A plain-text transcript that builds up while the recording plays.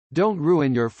Don't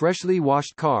ruin your freshly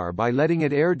washed car by letting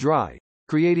it air dry,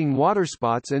 creating water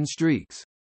spots and streaks.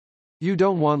 You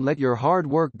don't want to let your hard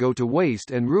work go to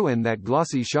waste and ruin that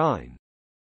glossy shine.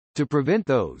 To prevent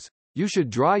those, you should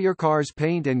dry your car's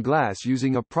paint and glass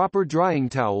using a proper drying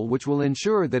towel, which will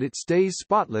ensure that it stays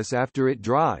spotless after it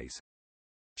dries.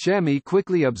 Shammy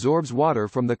quickly absorbs water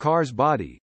from the car's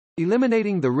body,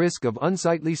 eliminating the risk of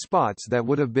unsightly spots that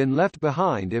would have been left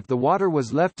behind if the water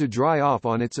was left to dry off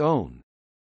on its own.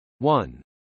 1.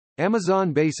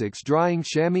 Amazon Basics Drying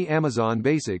Shammy. Amazon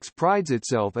Basics prides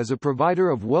itself as a provider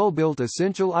of well-built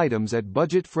essential items at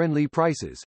budget-friendly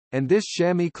prices, and this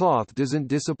chamois cloth doesn't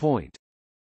disappoint.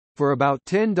 For about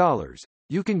 $10,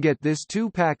 you can get this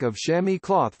 2-pack of chamois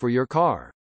cloth for your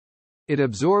car. It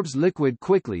absorbs liquid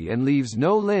quickly and leaves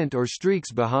no lint or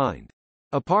streaks behind.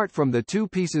 Apart from the 2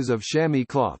 pieces of chamois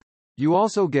cloth, you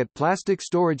also get plastic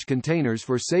storage containers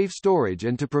for safe storage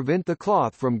and to prevent the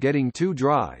cloth from getting too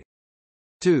dry.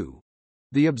 2.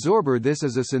 The absorber. This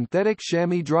is a synthetic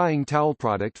chamois drying towel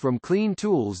product from Clean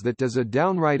Tools that does a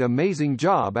downright amazing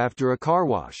job after a car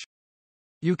wash.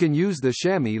 You can use the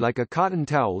chamois like a cotton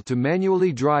towel to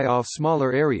manually dry off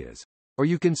smaller areas, or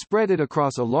you can spread it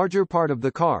across a larger part of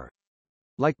the car,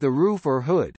 like the roof or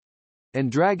hood,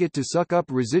 and drag it to suck up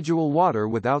residual water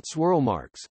without swirl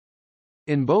marks.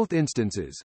 In both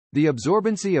instances, the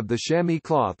absorbency of the chamois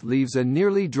cloth leaves a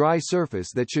nearly dry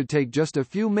surface that should take just a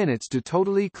few minutes to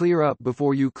totally clear up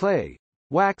before you clay,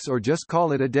 wax or just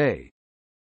call it a day.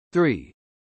 3.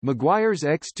 Meguiar's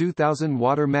X2000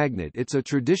 Water Magnet. It's a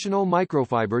traditional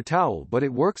microfiber towel, but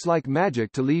it works like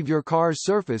magic to leave your car's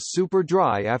surface super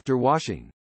dry after washing.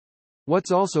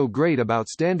 What's also great about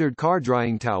standard car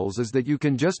drying towels is that you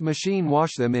can just machine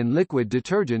wash them in liquid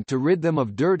detergent to rid them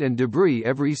of dirt and debris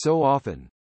every so often.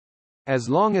 As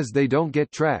long as they don't get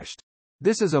trashed.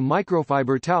 This is a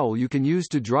microfiber towel you can use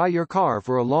to dry your car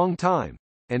for a long time,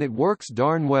 and it works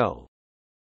darn well.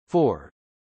 4.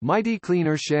 Mighty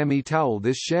Cleaner Chamois Towel.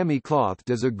 This chamois cloth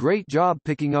does a great job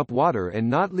picking up water and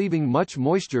not leaving much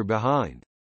moisture behind.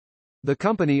 The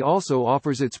company also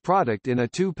offers its product in a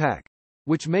 2-pack,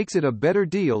 which makes it a better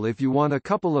deal if you want a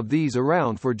couple of these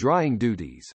around for drying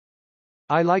duties.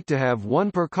 I like to have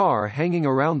one per car hanging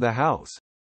around the house.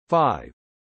 5.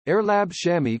 Airlab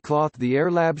Chamois Cloth. The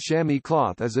Airlab Chamois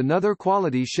Cloth is another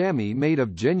quality chamois made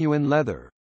of genuine leather.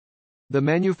 The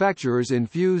manufacturers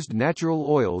infused natural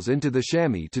oils into the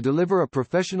chamois to deliver a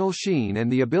professional sheen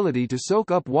and the ability to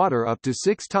soak up water up to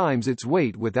 6 times its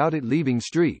weight without it leaving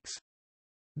streaks.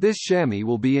 This chamois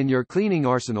will be in your cleaning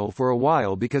arsenal for a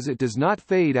while because it does not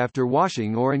fade after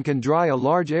washing and can dry a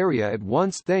large area at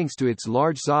once thanks to its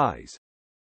large size.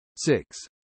 6.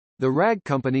 The Rag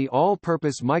Company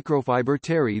All-Purpose Microfiber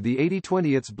Terry. The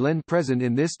 80/20 blend present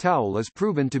in this towel is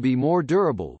proven to be more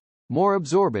durable, more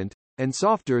absorbent, and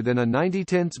softer than a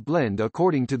 90/10 blend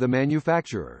according to the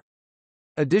manufacturer.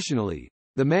 Additionally,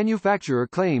 the manufacturer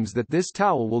claims that this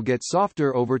towel will get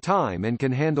softer over time and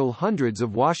can handle hundreds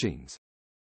of washings.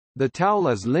 The towel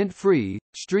is lint-free,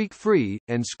 streak-free,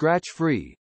 and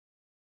scratch-free.